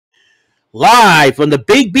Live from the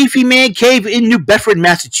Big Beefy Man Cave in New Bedford,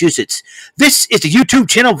 Massachusetts. This is the YouTube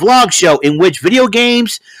channel vlog show in which video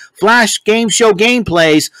games, flash game show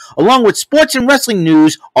gameplays, along with sports and wrestling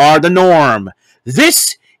news are the norm.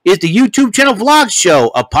 This is the YouTube channel vlog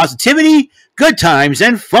show of positivity, good times,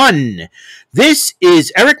 and fun. This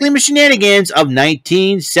is Eric Lima Shenanigans of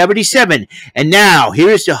 1977. And now,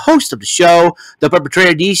 here is the host of the show, the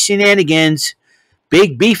perpetrator of these shenanigans,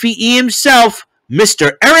 Big Beefy E himself,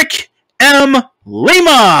 Mr. Eric M.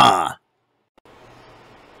 Lima.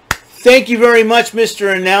 Thank you very much,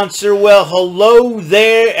 Mr. Announcer. Well, hello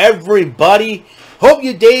there, everybody. Hope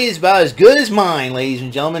your day is about as good as mine, ladies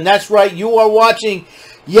and gentlemen. That's right, you are watching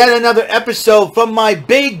yet another episode from my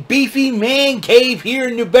Big Beefy Man Cave here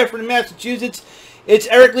in New Bedford, Massachusetts. It's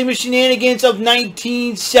Eric Lima Shenanigans of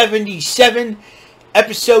 1977,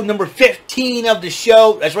 episode number 15 of the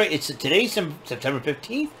show. That's right, it's today's September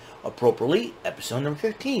 15th. Appropriately, episode number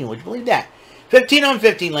 15. Would you believe that? 15 on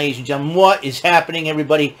 15, ladies and gentlemen. What is happening,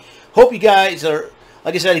 everybody? Hope you guys are,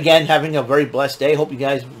 like I said again, having a very blessed day. Hope you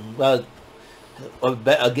guys a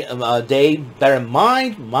day better than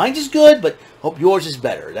mine. Mine is good, but hope yours is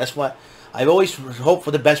better. That's what I've always hoped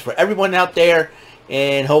for, the best for everyone out there.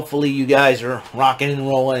 And hopefully you guys are rocking and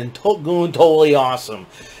rolling and going totally awesome.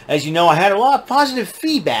 As you know, I had a lot of positive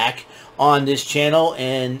feedback on this channel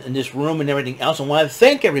and in this room and everything else. I want to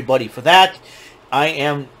thank everybody for that. I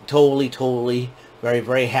am totally, very,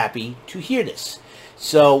 very happy to hear this.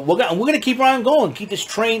 So we're gonna keep on going, keep this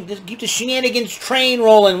shenanigans train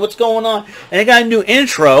rolling. What's going on? And I got a new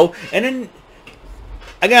intro, and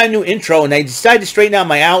I decided to straighten out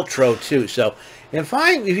my outro too. So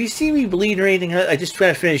if you see me bleed or anything, I just try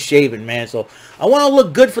to finish shaving, man. So I want to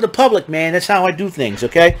look good for the public, man. That's how I do things,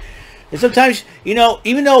 okay? And sometimes, you know,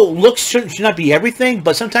 even though looks should not be everything,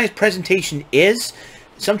 but sometimes presentation is.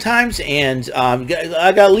 Sometimes, and I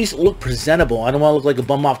got to at least look presentable. I don't want to look like a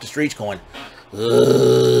bum off the streets going,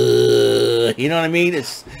 ugh, you know what I mean?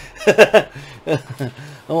 It's I'm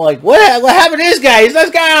like, what happened to this guy? Is this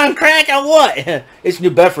guy on crack or what? It's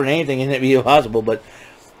New Bedford, anything isn't be possible, but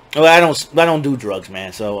well, I don't do drugs,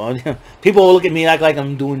 man. So people will look at me and act like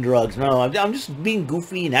I'm doing drugs. No, I'm just being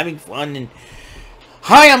goofy and having fun and.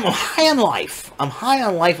 I'm high on life. I'm high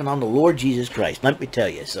on life and on the Lord Jesus Christ. Let me tell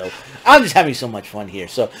you. So I'm just having so much fun here.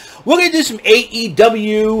 So we're gonna do some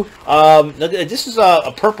AEW. This is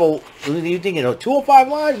a purple. You thinking 205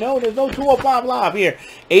 Live? No, there's no 205 Live here.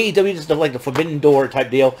 AEW is like the Forbidden Door type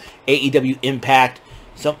deal. AEW Impact.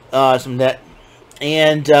 Some that.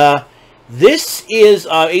 And this is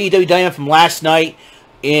AEW Dynamite from last night.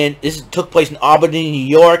 And this took place in Albany, New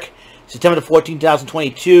York. September the 14th,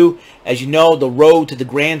 2022. As you know, the road to the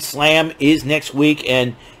Grand Slam is next week.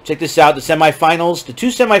 And check this out, the semifinals. The two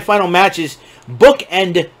semifinal matches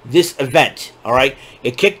bookend this event. All right?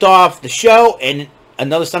 It kicked off the show, and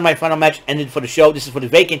another semifinal match ended for the show. This is for the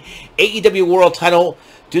vacant AEW World Title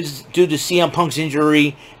due to CM Punk's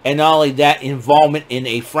injury. And not only that, involvement in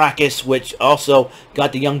a fracas, which also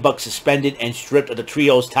got the Young Bucks suspended and stripped of the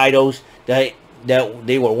trios titles that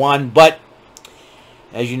they were won. But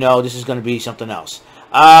as you know, this is going to be something else.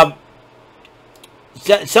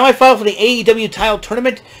 Semi-final for the AEW title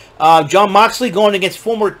tournament. Jon Moxley going against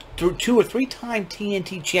former 2 or 3-time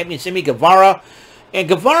TNT champion Sammy Guevara. And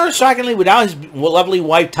Guevara, shockingly, without his lovely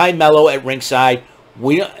wife, Ty Mello, at ringside.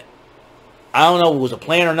 I don't know if it was a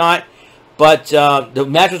plan or not. But the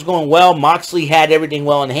match was going well. Moxley had everything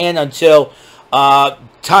well in hand until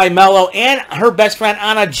Ty Mello and her best friend,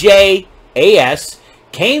 Anna Jay, A.S.,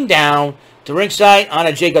 came down to ringside.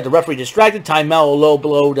 Anna Jay got the referee distracted. Ty Mello low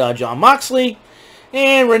blowed Jon Moxley.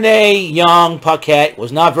 And Renee Young Paquette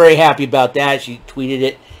was not very happy about that. She tweeted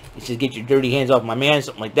it. She said, "Get your dirty hands off my man,"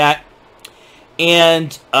 something like that.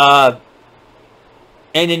 And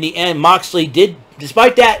in the end, Moxley did,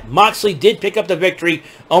 despite that, Moxley did pick up the victory.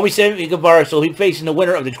 Only Sammy Guevara, so he's facing the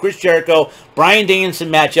winner of the Chris Jericho, Bryan Danielson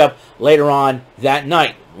matchup later on that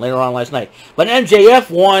night. Later on last night. But MJF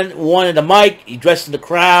won the mic. He dressed in the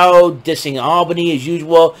crowd, dissing Albany as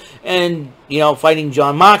usual, and, you know, fighting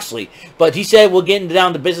Jon Moxley. But he said, we're getting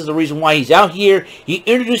down to business, the reason why he's out here. He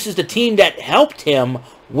introduces the team that helped him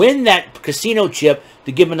win that casino chip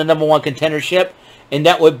to give him the #1 contendership, and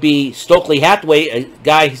that would be Stokely Hathaway, a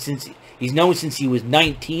guy since he's known since he was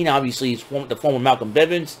 19. Obviously, he's the former Malcolm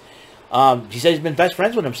Bivens. He said he's been best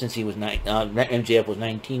friends with him since he was MJF was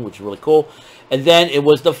 19, which is really cool. And then it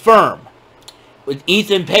was the Firm with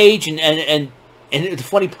Ethan Page, and the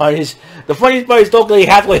funniest part is Stokely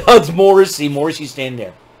Hathaway hugs Morrissey. Morrissey's standing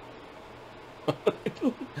there.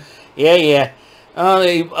 yeah.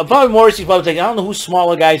 Probably Morrissey's probably thinking, I don't know whose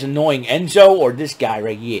smaller guy's annoying, Enzo or this guy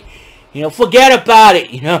right here. You know, forget about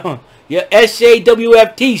it. You know, Yeah,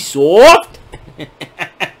 SAWFT, soft.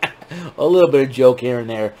 A little bit of joke here and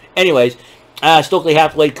there. Anyways, Stokely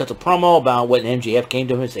Hathaway cuts a promo about when MJF came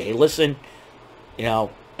to him and said, hey, listen, you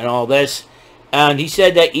know, and all this. And he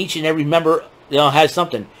said that each and every member, you know, has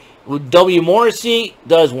something. W. Morrissey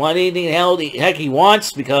does anything the heck he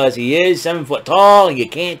wants because he is 7 foot tall and you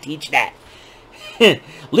can't teach that.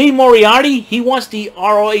 Lee Moriarty, he wants the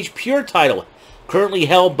ROH Pure title, currently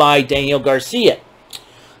held by Daniel Garcia.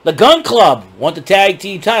 The Gun Club want the tag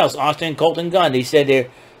team titles, Austin and Colton Gunn. They said they're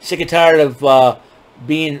sick and tired of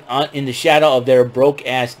being in the shadow of their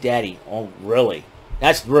broke-ass daddy. Oh, really?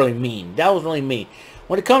 That's really mean. That was really mean.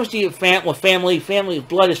 When it comes to your family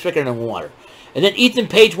blood is thicker than water. And then Ethan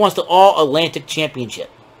Page wants the All-Atlantic Championship.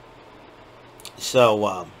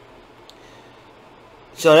 So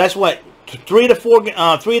that's what 3 to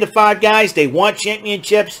 5 guys. They want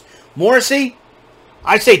championships. Morrissey,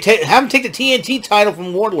 I'd say have him take the TNT title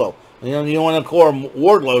from Wardlow. You don't want to call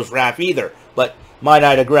Wardlow's rap either. But might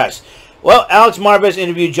I digress? Well, Alex Marvez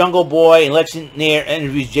interviewed Jungle Boy and Lex Nair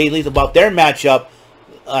interviews Jay Lethal about their matchup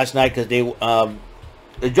last night because they.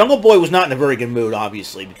 The Jungle Boy was not in a very good mood,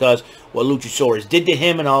 obviously, because what Luchasaurus did to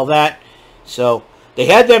him and all that. So, they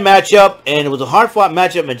had their matchup, and it was a hard-fought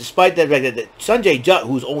matchup, and despite that, that Sanjay Dutt,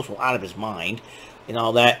 who's also out of his mind and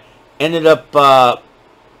all that, ended up,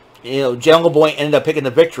 Jungle Boy ended up picking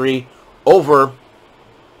the victory over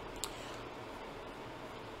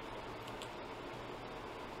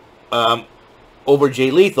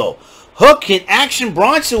Jay Lethal. Hook and Action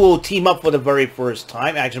Bronson will team up for the very first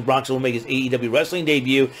time. Action Bronson will make his AEW wrestling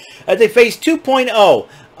debut as they face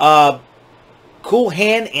 2.0. Cool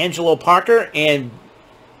Hand, Angelo Parker, and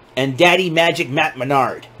Daddy Magic Matt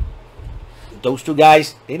Menard. Those two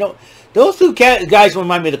guys, those two guys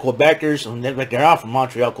remind me of the Quebecers. They're all from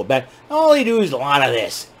Montreal, Quebec. All they do is a lot of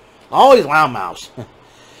this. Always loudmouths.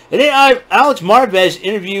 And then Alex Marvez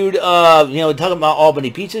interviewed, talking about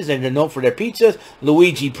Albany Pizzas, and they're known for their pizzas.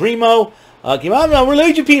 Luigi Primo came out,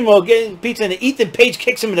 Luigi Primo getting pizza, and Ethan Page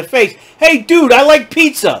kicks him in the face. Hey, dude, I like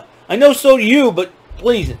pizza. I know so do you, but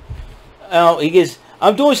please. He goes,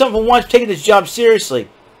 I'm doing something for once, taking this job seriously.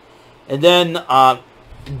 And then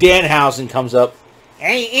Danhausen comes up.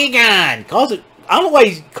 Hey, Egon. I don't know why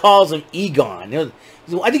he calls him Egon. I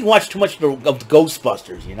think he watched too much of the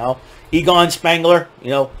Ghostbusters, Egon Spangler,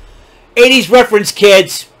 80s reference,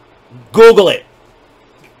 kids. Google it.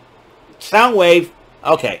 Soundwave.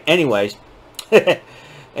 Okay, anyways. and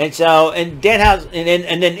Danhausen,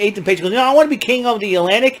 and then Ethan Page goes, I want to be king of the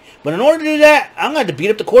Atlantic, but in order to do that, I'm going to beat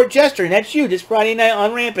up the court jester, and that's you this Friday night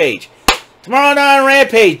on Rampage. Tomorrow night on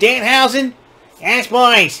Rampage, Danhausen. Yes,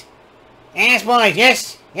 boys. Yes, boys.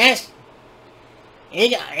 Yes.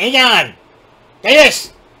 Egon. Do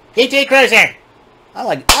this. PT Cruiser. I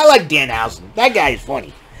like Danhausen. That guy is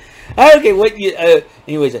funny. Okay,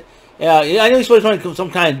 anyways, I know he's supposed to be some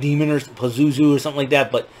kind of demon or Pazuzu or something like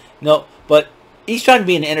that, but no, but he's trying to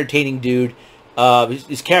be an entertaining dude.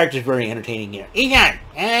 His character is very entertaining here. Egon.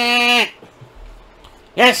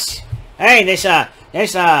 Yes. Hey, this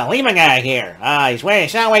Lima guy here. He's wearing a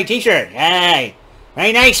Soundwave t-shirt. Hey,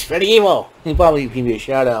 very nice for the evil. He probably give me a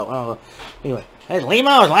shout out. Anyway, that's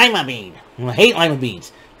Lima or Lima Bean. I hate Lima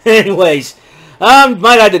Beans. Anyways,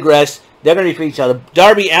 might I digress. They're going to be for each other.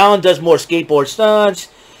 Darby Allin does more skateboard stunts.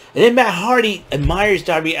 And then Matt Hardy admires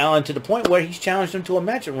Darby Allin to the point where he's challenged him to a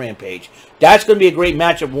match at Rampage. That's going to be a great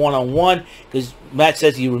matchup one-on-one because Matt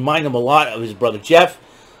says he reminds him a lot of his brother Jeff.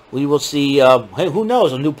 We will see, who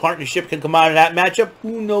knows, a new partnership can come out of that matchup.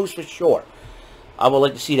 Who knows for sure. I would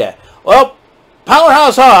like to see that. Well,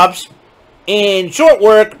 Powerhouse Hobbs, in short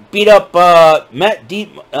work, beat up Matt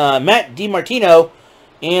DiMartino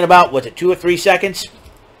in about, 2 or 3 seconds?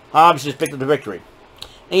 Hobbs just picked up the victory.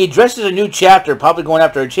 And he addresses a new chapter, probably going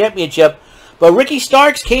after a championship. But Ricky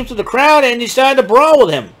Starks came to the crowd and decided to brawl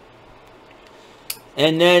with him.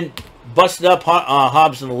 And then busted up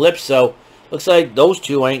Hobbs in the lips, so looks like those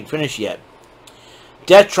two ain't finished yet.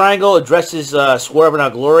 Death Triangle addresses Swerve and Our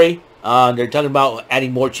Glory. They're talking about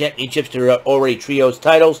adding more championships to their already trios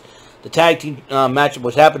titles. The tag team matchup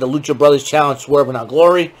was happened. The Lucha Brothers challenged Swerve and Our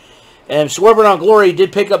Glory. And Swerve and Our Glory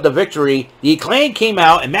did pick up the victory. The Acclaim came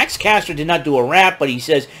out, and Max Caster did not do a rap, but he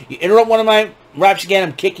says, you interrupt one of my raps again,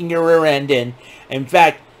 I'm kicking your rear end in. In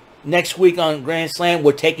fact, next week on Grand Slam,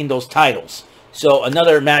 we're taking those titles. So,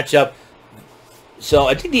 another matchup. So,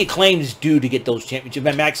 I think the Acclaim is due to get those championships.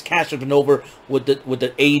 And Max Caster's been over with the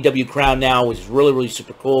AEW crowd now, which is really, really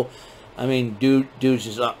super cool. I mean, dude's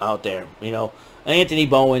just out there, Anthony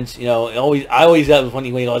Bowens, I always have it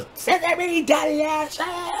funny when he goes, Sesame Daddy ass.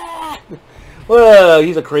 Well,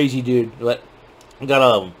 he's a crazy dude, but got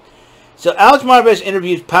all of them. So Alex Marvez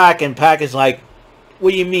interviews Pac, and Pac is like,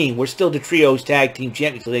 what do you mean? We're still the Trios Tag Team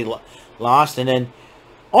Champions, so they lost. And then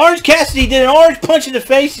Orange Cassidy did an orange punch in the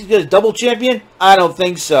face. He's going to double champion? I don't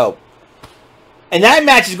think so. And that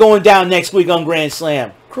match is going down next week on Grand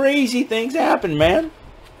Slam. Crazy things happen, man.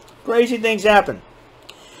 Crazy things happen.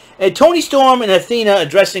 And Toni Storm and Athena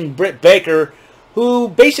addressing Britt Baker, who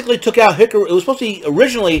basically took out Hikaru. It was supposed to be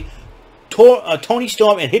originally Toni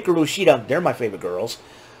Storm and Hikaru Shida. They're my favorite girls.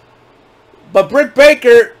 But Britt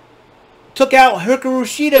Baker took out Hikaru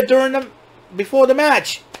Shida before the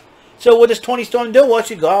match. So what does Toni Storm do? Well,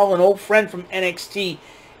 she called an old friend from NXT,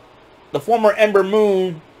 the former Ember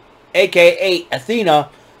Moon, a.k.a. Athena,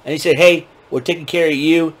 and he said, hey, we're taking care of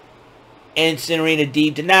you and Serena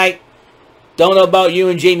Deeb tonight. Don't know about you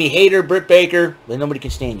and Jamie Hayter, Britt Baker, but nobody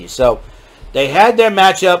can stand you. So they had their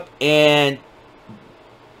matchup, and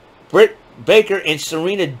Britt Baker and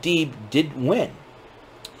Serena Deeb did win.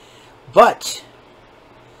 But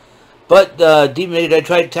Deeb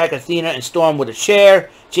tried to attack Athena and Storm with a chair.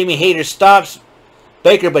 Jamie Hayter stops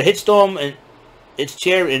Baker, but hits Storm and its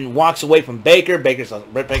chair and walks away from Baker.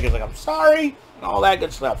 Britt Baker's like, I'm sorry, and all that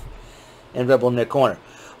good stuff. And Rebel in their corner.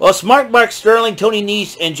 Well, Smart Mark Sterling, Tony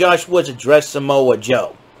Nese, and Josh Woods addressed Samoa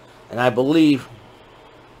Joe. And I believe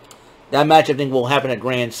that match, I think, will happen at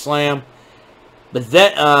Grand Slam. But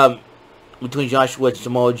then, between Josh Woods and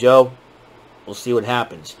Samoa Joe, we'll see what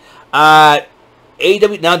happens.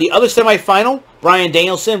 AEW, now the other semifinal, Bryan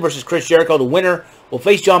Danielson versus Chris Jericho. The winner will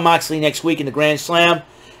face Jon Moxley next week in the Grand Slam.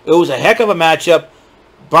 It was a heck of a matchup.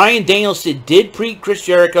 Bryan Danielson did Chris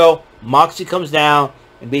Jericho. Moxley comes down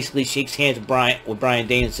and basically shakes hands with Bryan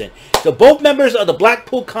Danielson. So both members of the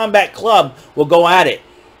Blackpool Combat Club will go at it.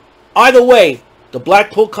 Either way, the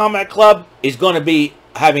Blackpool Combat Club is going to be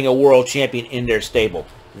having a world champion in their stable.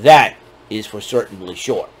 That is for certainly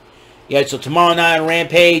sure. Yeah, so tomorrow night on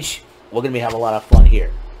Rampage, we're going to be having a lot of fun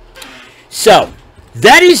here. So,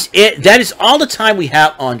 that is it. That is all the time we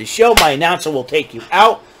have on the show. My announcer will take you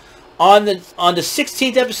out on the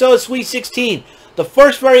 16th episode of Sweet 16. The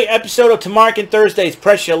first very episode of Tomorrow and Thursday's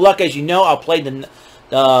Press Your Luck. As you know, I'll play the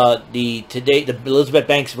Elizabeth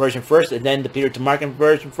Banks version first, and then the Peter Tomarkin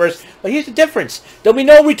version first. But here's the difference: there'll be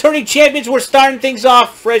no returning champions. We're starting things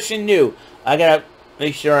off fresh and new. I gotta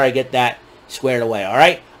make sure I get that squared away. All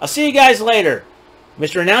right. I'll see you guys later.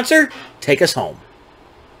 Mr. Announcer, take us home.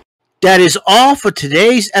 That is all for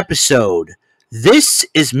today's episode. This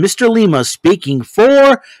is Mr. Lima speaking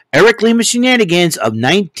for Eric Lima Shenanigans of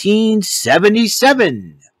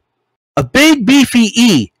 1977. A Big Beefy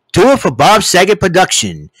E, do it for Bob Saget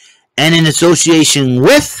Production, and in association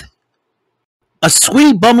with A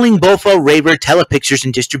Sweet Bumbling Bofa Raver Telepictures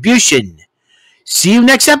and Distribution. See you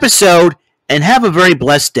next episode, and have a very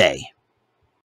blessed day.